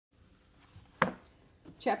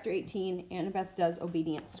Chapter 18, Annabeth Does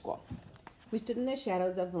Obedience School. We stood in the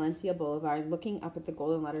shadows of Valencia Boulevard, looking up at the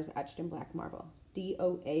golden letters etched in black marble.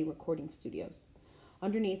 DOA Recording Studios.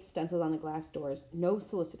 Underneath, stenciled on the glass doors, no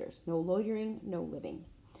solicitors, no loitering, no living.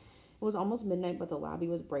 It was almost midnight, but the lobby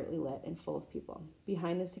was brightly lit and full of people.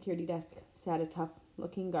 Behind the security desk sat a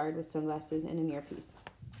tough-looking guard with sunglasses and an earpiece.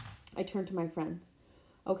 I turned to my friends.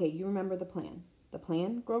 Okay, you remember the plan. The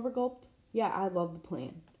plan? Grover gulped. Yeah, I love the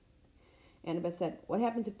plan. Annabeth said, what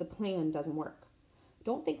happens if the plan doesn't work?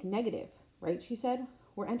 Don't think negative, right, she said.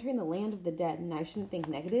 We're entering the land of the dead, and I shouldn't think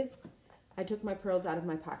negative. I took my pearls out of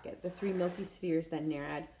my pocket, the 3 milky spheres that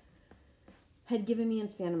NARAD had given me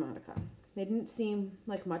in Santa Monica. They didn't seem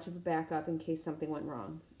like much of a backup in case something went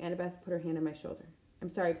wrong. Annabeth put her hand on my shoulder.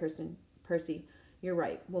 I'm sorry, Percy. You're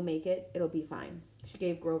right. We'll make it. It'll be fine. She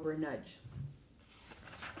gave Grover a nudge.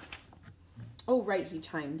 Oh, right, he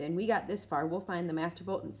chimed in. We got this far. We'll find the master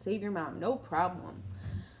boat and save your mom. No problem.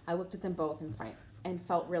 I looked at them both and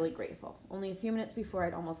felt really grateful. Only a few minutes before,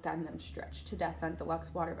 I'd almost gotten them stretched to death on deluxe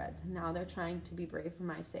waterbeds. Now they're trying to be brave for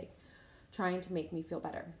my sake, trying to make me feel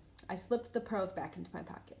better. I slipped the pearls back into my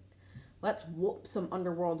pocket. Let's whoop some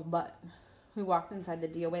underworld butt. We walked inside the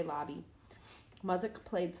DOA lobby. Music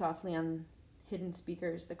played softly on hidden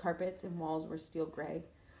speakers. The carpets and walls were steel gray.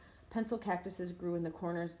 Pencil cactuses grew in the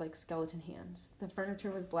corners like skeleton hands. The furniture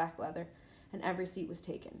was black leather, and every seat was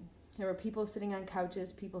taken. There were people sitting on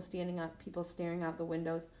couches, people standing up, people staring out the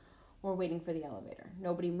windows, or waiting for the elevator.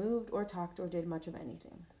 Nobody moved or talked or did much of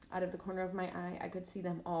anything. Out of the corner of my eye, I could see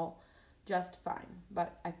them all just fine,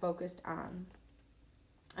 but I focused on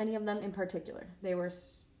any of them in particular.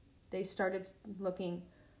 They started looking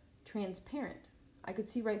transparent. I could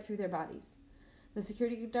see right through their bodies. The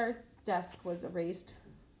security guard's desk was a raised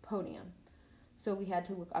podium, so we had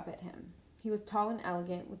to look up at him. He was tall and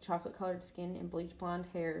elegant, with chocolate-colored skin and bleached blonde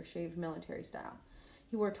hair shaved military style.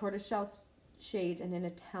 He wore tortoiseshell shades and an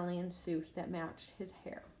Italian suit that matched his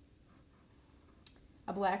hair.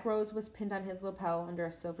 A black rose was pinned on his lapel under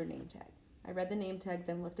a silver name tag. I read the name tag,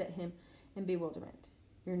 then looked at him in bewilderment.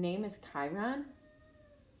 Your name is Chiron?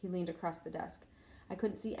 He leaned across the desk. I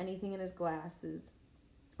couldn't see anything in his glasses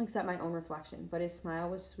except my own reflection, but his smile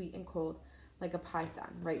was sweet and cold, like a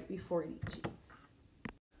python right before it eats you.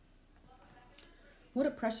 What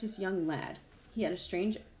a precious young lad. He had a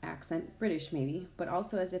strange accent, British maybe, but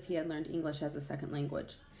also as if he had learned English as a second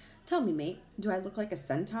language. Tell me, mate, do I look like a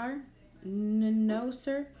centaur? No,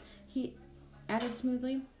 sir, he added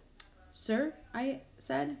smoothly. Sir, I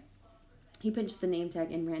said. He pinched the name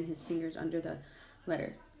tag and ran his fingers under the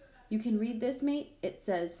letters. You can read this, mate? It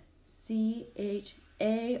says Charon.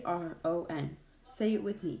 Say it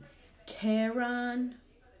with me. Charon.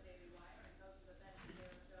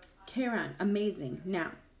 Charon, amazing.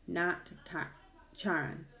 Now, not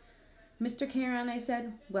Charon. Mr. Charon, I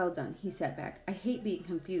said. Well done, he sat back. I hate being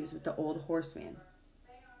confused with the old horseman.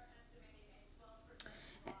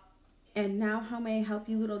 And now how may I help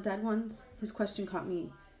you little dead ones? His question caught me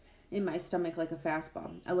in my stomach like a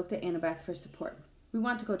fastball. I looked at Annabeth for support. We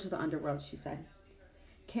want to go to the underworld, she said.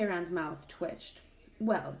 Charon's mouth twitched.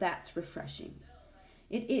 Well, that's refreshing.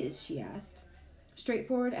 It is, she asked.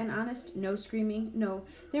 Straightforward and honest, no screaming, no,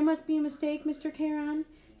 there must be a mistake, Mr. Charon.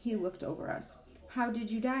 He looked over us. How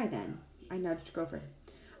did you die, then? I nudged Grover.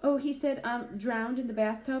 Oh, he said, drowned in the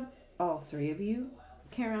bathtub. All 3 of you?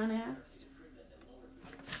 Charon asked.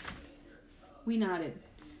 We nodded.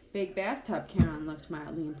 Big bathtub, Charon looked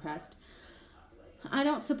mildly impressed. I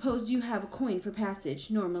don't suppose you have a coin for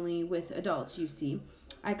passage. Normally with adults, you see.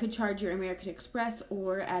 I could charge your American Express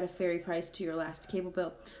or add a ferry price to your last cable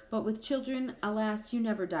bill. But with children, alas, you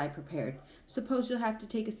never die prepared. Suppose you'll have to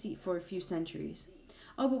take a seat for a few centuries.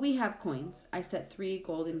 Oh, but we have coins. I set 3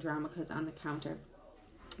 golden drachmas on the counter,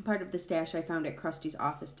 part of the stash I found at Krusty's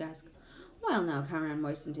office desk. Well, now, Chiron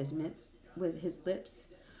moistened his mitt with his lips.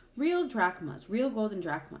 Real drachmas, real golden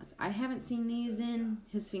drachmas. I haven't seen these in...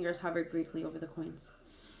 His fingers hovered briefly over the coins.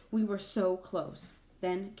 We were so close.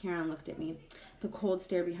 Then Charon looked at me. The cold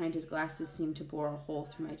stare behind his glasses seemed to bore a hole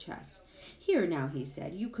through my chest. Here now, he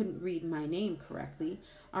said, you couldn't read my name correctly.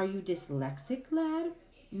 Are you dyslexic, lad?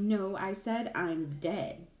 No, I said, I'm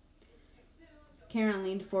dead. Charon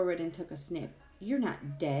leaned forward and took a sniff. You're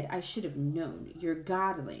not dead. I should have known. You're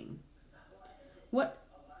godling. We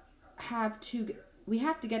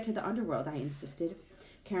have to get to the underworld, I insisted.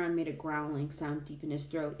 Charon made a growling sound deep in his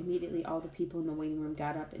throat. Immediately, all the people in the waiting room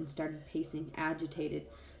got up and started pacing, agitated,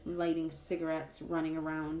 lighting cigarettes, running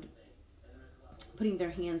around, putting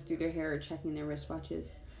their hands through their hair or checking their wristwatches.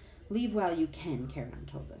 Leave while you can, Charon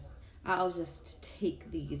told us. I'll just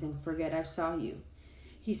take these and forget I saw you.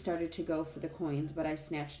 He started to go for the coins, but I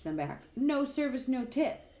snatched them back. No service, no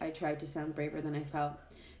tip. I tried to sound braver than I felt.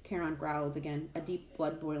 Charon growled again, a deep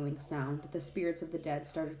blood-boiling sound. The spirits of the dead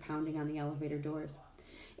started pounding on the elevator doors.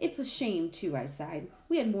 It's a shame, too, I sighed.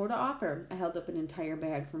 We had more to offer. I held up an entire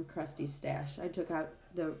bag from Krusty's stash. I took out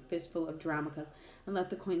the fistful of dramicas and let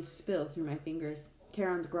the coins spill through my fingers.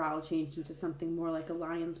 Charon's growl changed into something more like a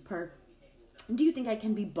lion's purr. Do you think I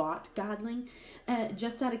can be bought, godling?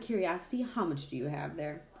 Just out of curiosity, how much do you have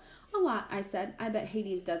there? A lot, I said. I bet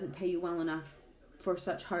Hades doesn't pay you well enough for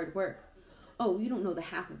such hard work. Oh, you don't know the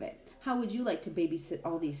half of it. How would you like to babysit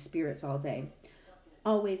all these spirits all day?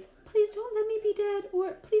 Always, please don't let me be dead,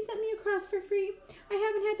 or please let me across for free. I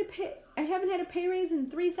haven't had a pay raise in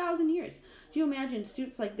 3,000 years. Do you imagine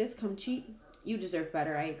suits like this come cheap? You deserve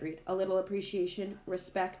better, I agreed. A little appreciation,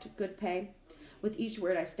 respect, good pay. With each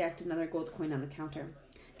word, I stacked another gold coin on the counter.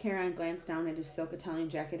 Charon glanced down at his silk Italian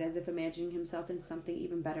jacket as if imagining himself in something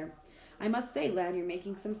even better. I must say, lad, you're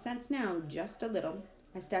making some sense now, just a little.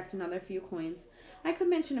 I stacked another few coins. I could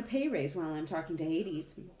mention a pay raise while I'm talking to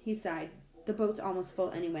Hades. He sighed. The boat's almost full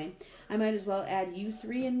anyway. I might as well add you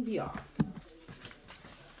 3 and be off.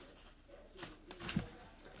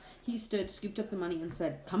 He stood, scooped up the money, and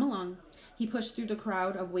said, come along. He pushed through the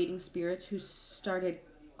crowd of waiting spirits who started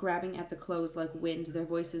grabbing at the clothes like wind, their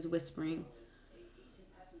voices whispering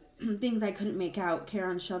things I couldn't make out.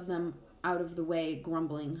 Charon shoved them out of the way,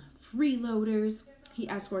 grumbling. Freeloaders! He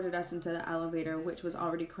escorted us into the elevator, which was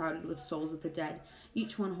already crowded with souls of the dead,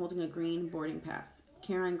 each one holding a green boarding pass.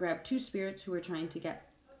 Charon grabbed 2 spirits who were trying to get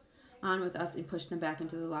on with us and pushed them back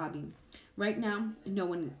into the lobby. Right now, no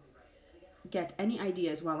one get any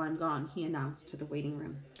ideas while I'm gone, he announced to the waiting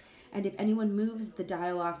room. And if anyone moves the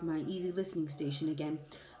dial off my easy listening station again,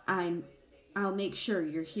 I'll make sure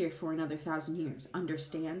you're here for another 1,000 years.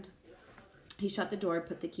 Understand? He shut the door,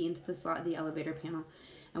 put the key into the slot of the elevator panel,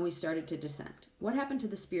 and we started to descend. What happened to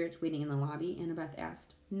the spirits waiting in the lobby? Annabeth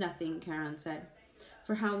asked. Nothing, Charon said.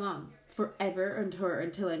 For how long? Forever,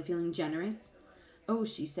 until I'm feeling generous? Oh,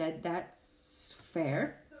 she said, that's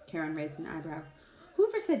fair. Charon raised an eyebrow.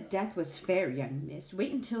 Whoever said death was fair, young miss?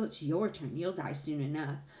 Wait until it's your turn. You'll die soon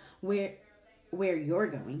enough. Where you're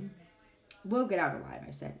going? We'll get out alive,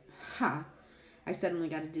 I said. Ha! I suddenly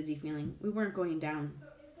got a dizzy feeling. We weren't going down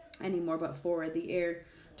anymore, but forward. The air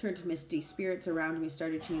turned misty. Spirits around me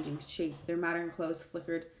started changing shape. Their modern clothes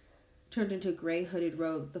flickered, turned into gray hooded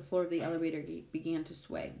robes. The floor of the elevator began to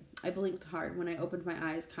sway. I blinked hard. When I opened my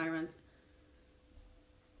eyes, Chiron's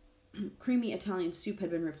creamy Italian soup had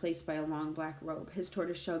been replaced by a long black robe. His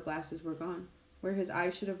tortoiseshell glasses were gone. Where his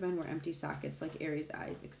eyes should have been were empty sockets like Ares'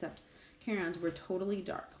 eyes, except Charon's were totally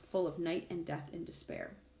dark, full of night and death and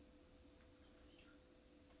despair.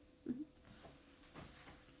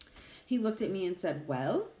 He looked at me and said,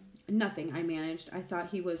 well, nothing, I managed. I thought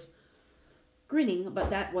he was grinning, but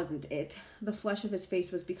that wasn't it. The flesh of his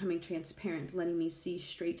face was becoming transparent, letting me see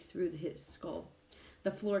straight through his skull.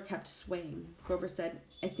 The floor kept swaying. Grover said,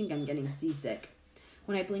 I think I'm getting seasick.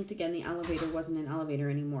 When I blinked again, the elevator wasn't an elevator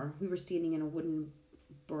anymore. We were standing in a wooden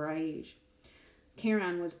barrage.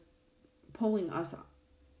 Charon was pulling us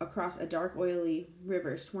across a dark, oily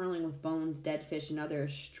river, swirling with bones, dead fish, and other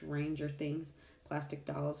stranger things. Plastic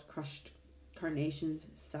dolls, crushed carnations,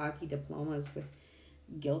 soggy diplomas with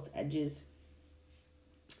gilt edges.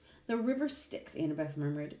 The river sticks, Annabeth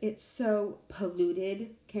murmured. It's so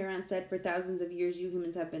polluted, Charon said. For thousands of years, you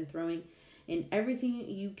humans have been throwing in everything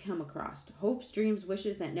you come across. Hopes, dreams,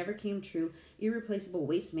 wishes that never came true. Irreplaceable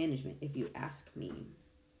waste management, if you ask me.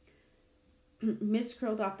 Mist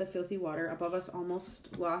curled off the filthy water. Above us,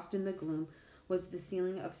 almost lost in the gloom, was the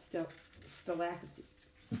ceiling of stalactites.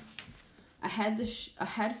 Ahead,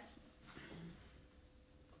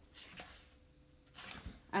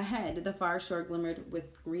 the far shore glimmered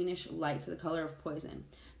with greenish light, the color of poison.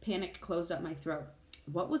 Panic closed up my throat.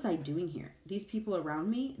 What was I doing here? These people around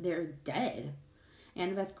me, they're dead.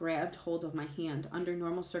 Annabeth grabbed hold of my hand. Under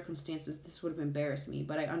normal circumstances, this would have embarrassed me,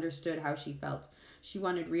 but I understood how she felt. She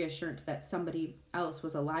wanted reassurance that somebody else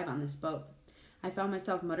was alive on this boat. I found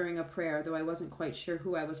myself muttering a prayer, though I wasn't quite sure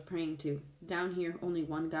who I was praying to. Down here, only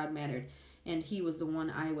one God mattered, and he was the one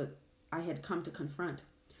I had come to confront.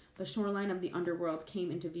 The shoreline of the underworld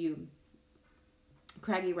came into view.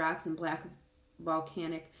 Craggy rocks and black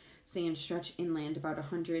volcanic sand stretched inland about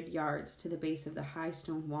 100 yards to the base of the high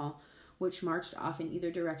stone wall, which marched off in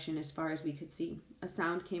either direction as far as we could see. A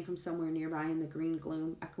sound came from somewhere nearby in the green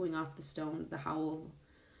gloom, echoing off the stones, the howl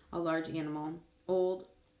of a large animal. Old,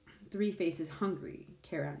 3 faces hungry,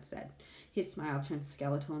 Charon said. His smile turned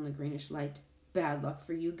skeletal in the greenish light. Bad luck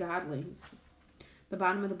for you godlings. The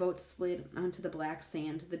bottom of the boat slid onto the black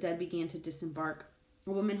sand. The dead began to disembark.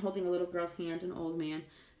 A woman holding a little girl's hand, an old man,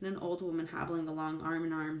 and an old woman hobbling along arm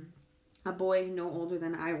in arm. A boy no older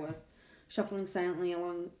than I was, shuffling silently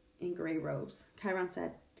along in gray robes. Chiron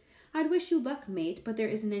said, "I'd wish you luck, mate, but there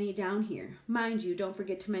isn't any down here. Mind you, don't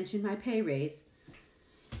forget to mention my pay raise."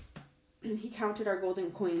 He counted our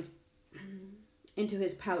golden coins into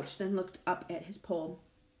his pouch, then looked up at his pole.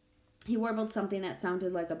 He warbled something that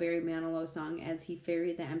sounded like a Barry Manilow song as he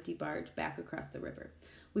ferried the empty barge back across the river.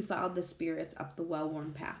 We followed the spirits up the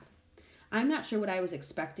well-worn path. I'm not sure what I was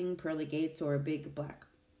expecting, pearly gates or a big black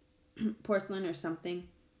porcelain or something,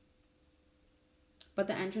 but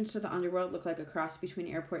the entrance to the underworld looked like a cross between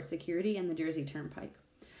airport security and the Jersey Turnpike.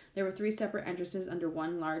 There were 3 separate entrances under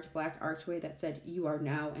one large black archway that said, "You are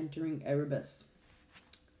now entering Erebus."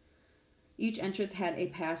 Each entrance had a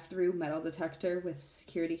pass-through metal detector with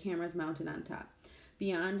security cameras mounted on top.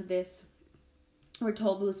 Beyond this were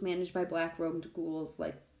toll booths managed by black-robed ghouls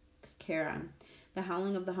like Charon. The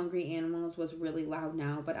howling of the hungry animals was really loud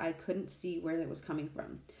now, but I couldn't see where it was coming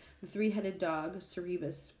from. The 3-headed dog,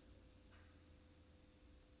 Cerebus,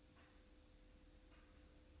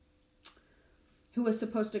 who was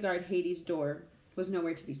supposed to guard Hades' door, was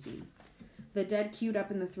nowhere to be seen. The dead queued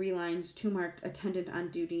up in the 3 lines, 2 marked attendant on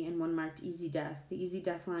duty and 1 marked easy death. The easy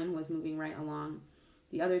death line was moving right along.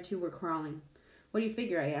 The other 2 were crawling. "What do you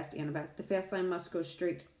figure?" I asked Annabeth. "The fast line must go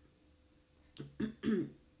straight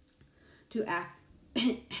to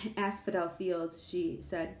Asphodel Fields," she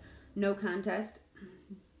said. "No contest.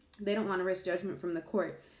 They don't want to risk judgment from the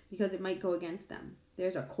court because it might go against them."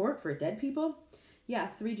 "There's a court for dead people?" "Yeah,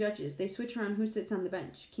 3 judges. They switch around who sits on the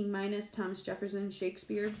bench. King Minos, Thomas Jefferson,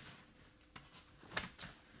 Shakespeare.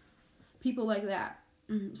 People like that.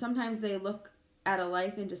 Sometimes they look at a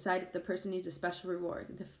life and decide if the person needs a special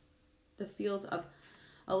reward. The field of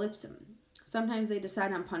ellipsum. Sometimes they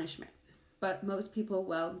decide on punishment. But most people,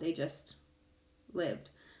 well, they just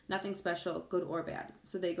lived. Nothing special, good or bad.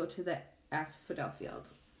 So they go to the Asphodel Field."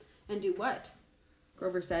 "And do what?"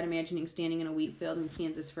 Grover said, imagining standing in a wheat field in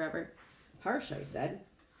Kansas forever. "Harsh," I said.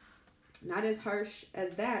 "Not as harsh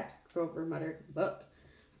as that," Grover muttered. "Look."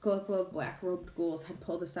 A couple of black-robed ghouls had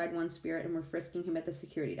pulled aside one spirit and were frisking him at the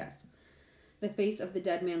security desk. The face of the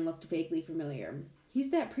dead man looked vaguely familiar. "He's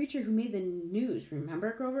that preacher who made the news,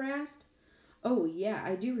 remember?" Grover asked. "Oh, yeah,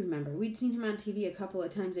 I do remember. We'd seen him on TV a couple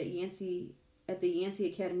of times at the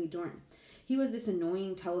Yancey Academy dorm. He was this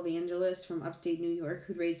annoying televangelist from upstate New York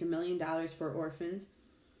who'd raised $1 million for orphans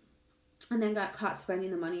and then got caught spending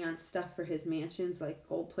the money on stuff for his mansions like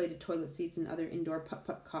gold-plated toilet seats and other indoor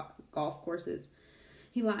putt-putt golf courses.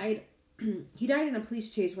 He lied. He died in a police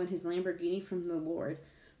chase when his Lamborghini from the Lord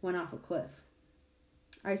went off a cliff."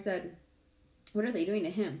 I said, "What are they doing to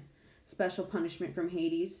him?" "Special punishment from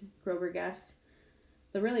Hades," Grover guessed.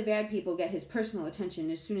 "The really bad people get his personal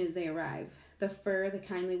attention as soon as they arrive. The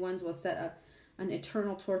kindly ones will set up an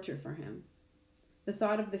eternal torture for him." The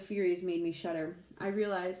thought of the Furies made me shudder. I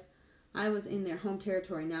realized I was in their home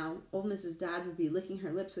territory now. Old Mrs. Dodds would be licking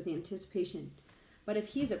her lips with anticipation. "But if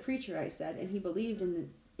he's a preacher," I said, "and he believed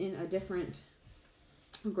in a different..."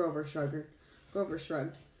 Grover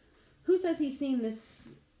shrugged. "Who says he's seen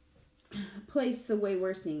this place the way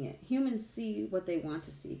we're seeing it? Humans see what they want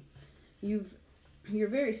to see. You're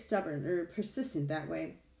very stubborn, or persistent that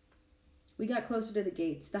way." We got closer to the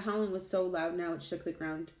gates. The howling was so loud now it shook the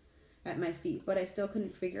ground at my feet, but I still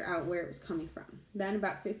couldn't figure out where it was coming from. Then,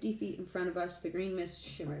 about 50 feet in front of us, the green mist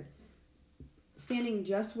shimmered. Standing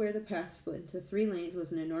just where the path split into 3 lanes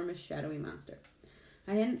was an enormous shadowy monster.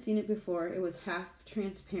 I hadn't seen it before. It was half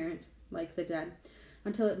transparent, like the dead.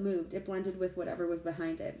 Until it moved, it blended with whatever was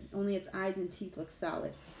behind it. Only its eyes and teeth looked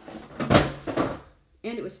solid.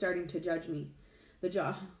 And it was starting to judge me. My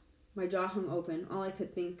jaw hung open. All I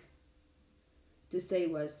could think to say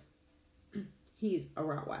was, "He's a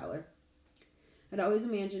Rottweiler." I'd always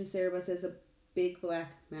imagined Cerebus as a big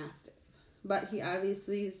black mastiff, but he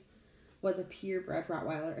obviously was a purebred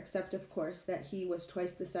Rottweiler, except, of course, that he was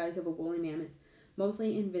twice the size of a woolly mammoth,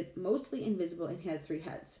 mostly invisible, and had 3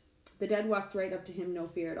 heads. The dead walked right up to him, no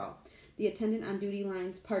fear at all. The attendant on duty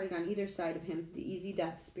lines parted on either side of him. The easy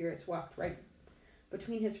death spirits walked right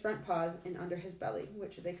between his front paws and under his belly,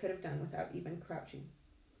 which they could have done without even crouching.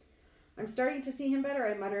 "I'm starting to see him better,"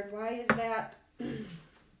 I muttered. "Why is that?"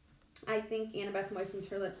 I think Annabeth moistened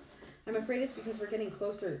her lips. "I'm afraid it's because we're getting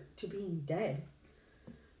closer to being dead."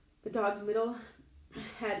 The dog's middle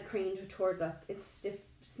head craned towards us. It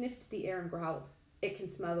sniffed the air and growled. "It can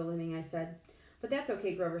smell the living," I said. "But that's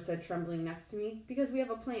okay," Grover said, trembling next to me, "because we have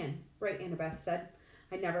a plan." "Right," Annabeth said.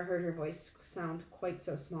 I'd never heard her voice sound quite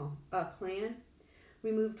so small. "A plan?"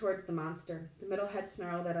 We moved towards the monster. The middle head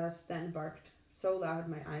snarled at us, then barked so loud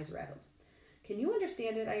my eyes rattled. Can you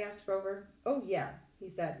understand it? I asked Grover. Oh, yeah, he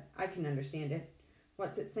said. I can understand it.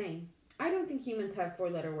 What's it saying? I don't think humans have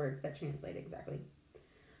 4-letter words that translate exactly.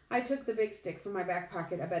 I took the big stick from my back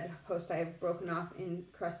pocket, a bedpost I have broken off in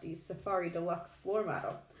Krusty's Safari Deluxe floor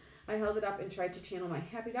model. I held it up and tried to channel my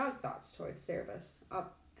happy dog thoughts towards Cerebus.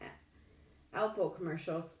 Alpo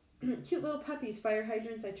commercials. Cute little puppies, fire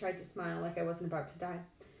hydrants. I tried to smile like I wasn't about to die.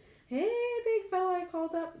 Hey, big fella, I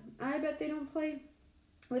called up. I bet they don't play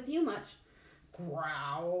with you much.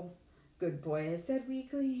 Growl. Good boy, I said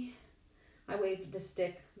weakly. I waved the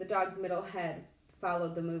stick. The dog's middle head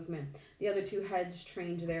followed the movement. The other 2 heads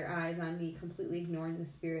trained their eyes on me, completely ignoring the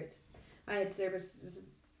spirits. I had Cerebus's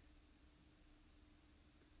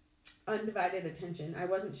undivided attention. I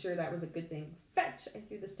wasn't sure that was a good thing. Fetch! I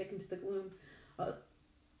threw the stick into the gloom. A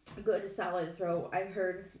good solid throw. I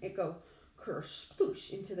heard it go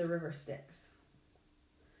kersploosh into the river Styx.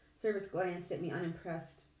 Cerebus glanced at me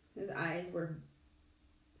unimpressed. His eyes were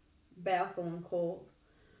baleful and cold.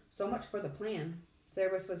 So much for the plan.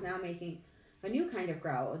 Cerebus was now making a new kind of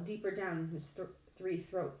growl, deeper down his 3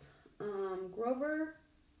 throats. Grover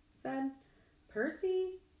said.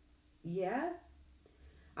 Percy? Yeah?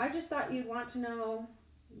 I just thought you'd want to know.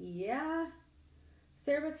 Yeah?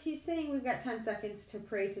 Cerebus, he's saying we've got 10 seconds to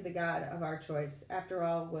pray to the god of our choice. After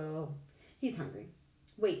all, he's hungry.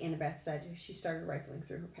 Wait, Annabeth said. She started rifling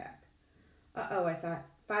through her pack. Uh-oh, I thought.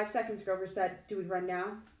 5 seconds, Grover said. Do we run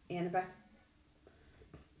now? Annabeth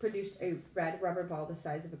produced a red rubber ball the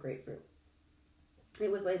size of a grapefruit.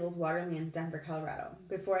 It was labeled Waterland, Denver, Colorado.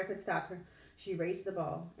 Before I could stop her, she raised the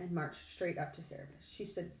ball and marched straight up to Cerebus. She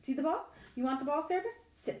stood. See the ball? You want the ball, Cerebus?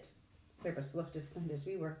 Sit. Cerebus looked as stunned as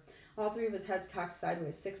we were. All 3 of his heads cocked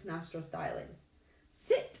sideways, 6 nostrils dilated.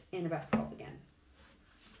 Sit, Annabeth called again.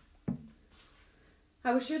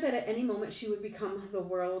 I was sure that at any moment she would become the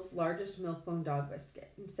world's largest milk-bone dog biscuit.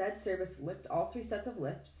 Instead, Cerebus licked all 3 sets of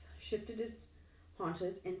lips, shifted his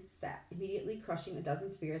haunches, and sat, immediately crushing a dozen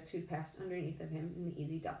spirits who'd passed underneath of him in the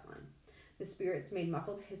easy death line. The spirits made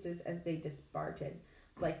muffled hisses as they disparted,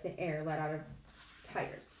 like the air let out of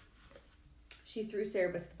tires. She threw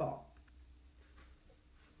Cerebus the ball.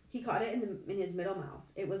 He caught it in his middle mouth.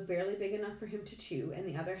 It was barely big enough for him to chew, and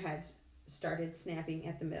the other heads started snapping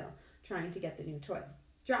at the middle, trying to get the new toy.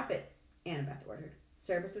 Drop it, Annabeth ordered.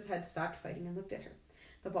 Cerebus's head stopped fighting and looked at her.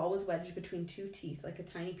 The ball was wedged between 2 teeth like a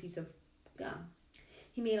tiny piece of gum.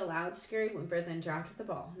 He made a loud, scary whimper, then dropped the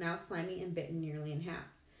ball, now slimy and bitten nearly in half,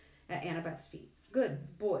 at Annabeth's feet.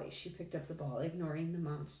 Good boy. She picked up the ball, ignoring the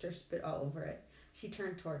monster spit all over it. She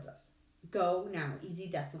turned towards us. Go now, easy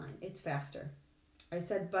death line. It's faster. I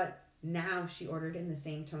said, but now, she ordered in the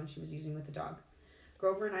same tone she was using with the dog.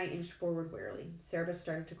 Grover and I inched forward warily. Cerebus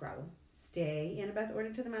started to growl. Stay, Annabeth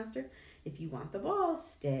ordered to the monster. If you want the ball,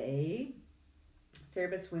 stay.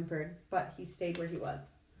 Cerebus whimpered, but he stayed where he was.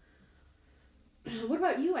 What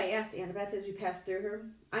about you? I asked Annabeth as we passed through her.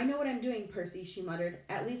 I know what I'm doing, Percy, she muttered.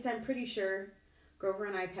 At least I'm pretty sure. Grover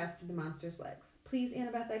and I passed through the monster's legs. Please,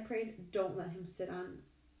 Annabeth, I prayed, don't let him sit on.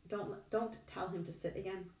 Don't tell him to sit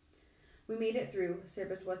again. We made it through.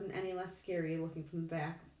 Cerebus wasn't any less scary looking from the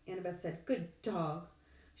back. Annabeth said, good dog.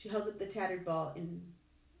 She held up the tattered ball and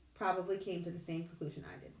probably came to the same conclusion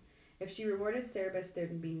I did. If she rewarded Cerebus,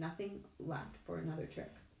 there'd be nothing left for another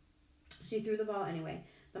trick. She threw the ball anyway.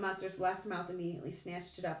 The monster's left mouth immediately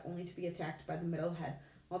snatched it up, only to be attacked by the middle head,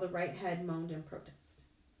 while the right head moaned in protest.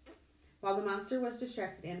 While the monster was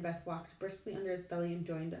distracted, Annabeth walked briskly under his belly and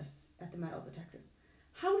joined us at the metal detector.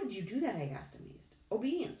 How did you do that? I asked, amazed.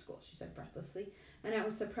 Obedience school, she said breathlessly, and I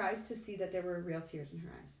was surprised to see that there were real tears in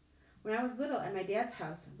her eyes. When I was little, at my dad's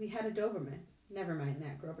house, we had a Doberman. Never mind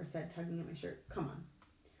that, Grover said, tugging at my shirt. Come on.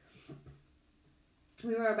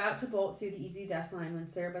 We were about to bolt through the easy death line when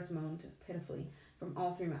Cerebus moaned pitifully from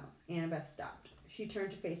all 3 mouths. Annabeth stopped. She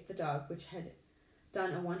turned to face the dog, which had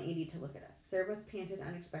done a 180 to look at us. Cerebus panted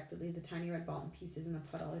unexpectedly, the tiny red ball in pieces in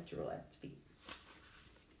a puddle of drool at its feet.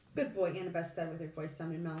 Good boy, Annabeth said with her voice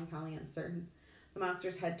sounding melancholy and uncertain. The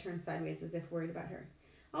monster's head turned sideways as if worried about her.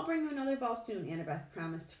 I'll bring you another ball soon, Annabeth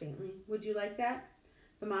promised faintly. Would you like that?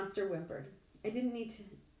 The monster whimpered. I didn't need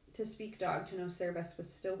to speak dog to know Cerebus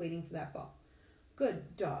was still waiting for that ball.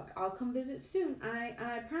 Good dog. I'll come visit soon.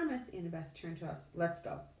 I promise. Annabeth turned to us. Let's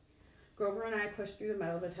go. Grover and I pushed through the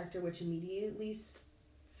metal detector, which immediately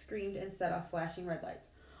screamed and set off flashing red lights.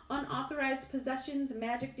 Unauthorized possessions,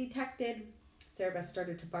 magic detected. Cerebus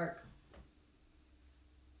started to bark.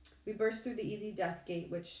 We burst through the easy death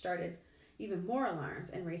gate, which started even more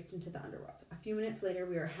alarms, and raced into the underworld. A few minutes later,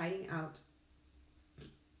 we were hiding out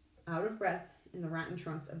of breath in the rotten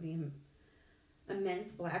trunks of the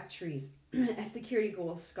immense black trees as security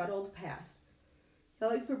ghouls scuttled past,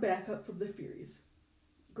 yelling for backup from the Furies.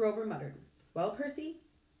 Grover muttered, "Well, Percy,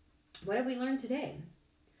 what have we learned today?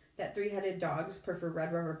 That three-headed dogs prefer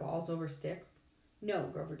red rubber balls over sticks?" "No,"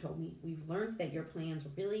 Grover told me. "We've learned that your plans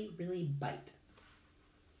really, really bite."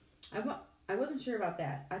 I wasn't sure about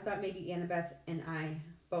that. I thought maybe Annabeth and I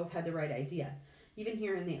both had the right idea. Even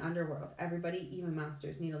here in the underworld, everybody, even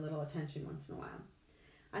monsters, need a little attention once in a while.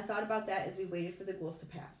 I thought about that as we waited for the ghouls to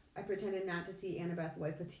pass. I pretended not to see Annabeth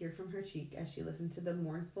wipe a tear from her cheek as she listened to the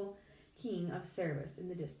mournful keying of Cerberus in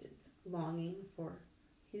the distance, longing for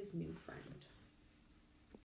his new friend.